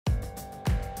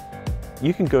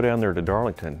You can go down there to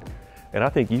Darlington, and I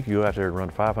think you can go out there and run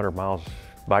 500 miles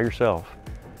by yourself.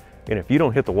 And if you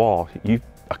don't hit the wall, you've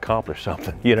accomplished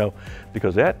something, you know,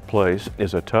 because that place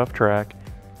is a tough track.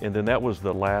 And then that was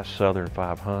the last Southern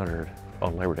 500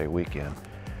 on Labor Day weekend.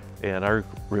 And I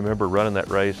remember running that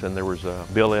race, and there was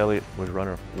Bill Elliott was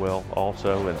running well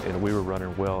also, and we were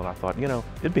running well. And I thought, you know,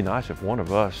 it'd be nice if one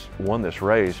of us won this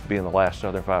race, being the last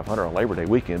Southern 500 on Labor Day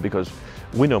weekend, because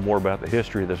we know more about the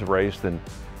history of this race than,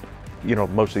 you know,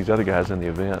 most of these other guys in the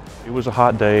event. It was a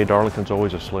hot day. Darlington's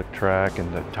always a slick track,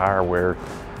 and the tire wear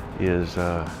is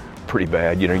pretty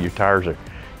bad. You know, your tires are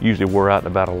usually wore out in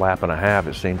about a lap and a half,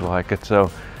 it seems like it.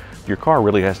 So your car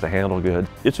really has to handle good.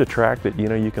 It's a track that, you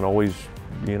know, you can always,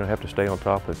 you know, have to stay on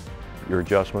top of your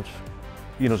adjustments.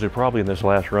 You know, so probably in this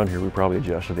last run here, we probably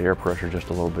adjusted the air pressure just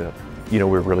a little bit. You know,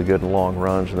 we were really good in long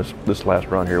runs, and this last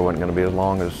run here wasn't going to be as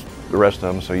long as the rest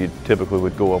of them, so you typically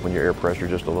would go up on your air pressure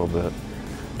just a little bit.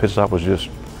 Pit stop was just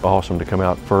awesome to come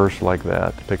out first like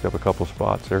that, to pick up a couple of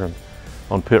spots there. And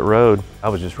on pit road, I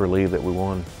was just relieved that we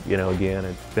won, you know, again.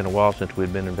 It's been a while since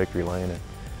we'd been in victory lane, and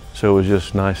so it was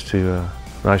just nice to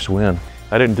win.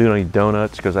 I didn't do any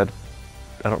donuts because I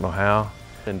don't know how.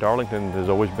 And Darlington has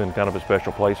always been kind of a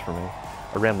special place for me.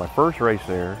 I ran my first race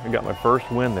there and got my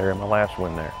first win there and my last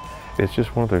win there. It's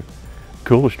just one of the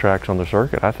coolest tracks on the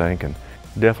circuit, I think, and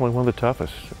definitely one of the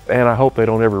toughest. And I hope they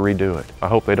don't ever redo it. I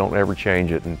hope they don't ever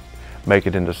change it and make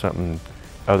it into something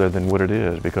other than what it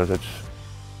is, because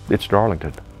it's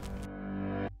Darlington.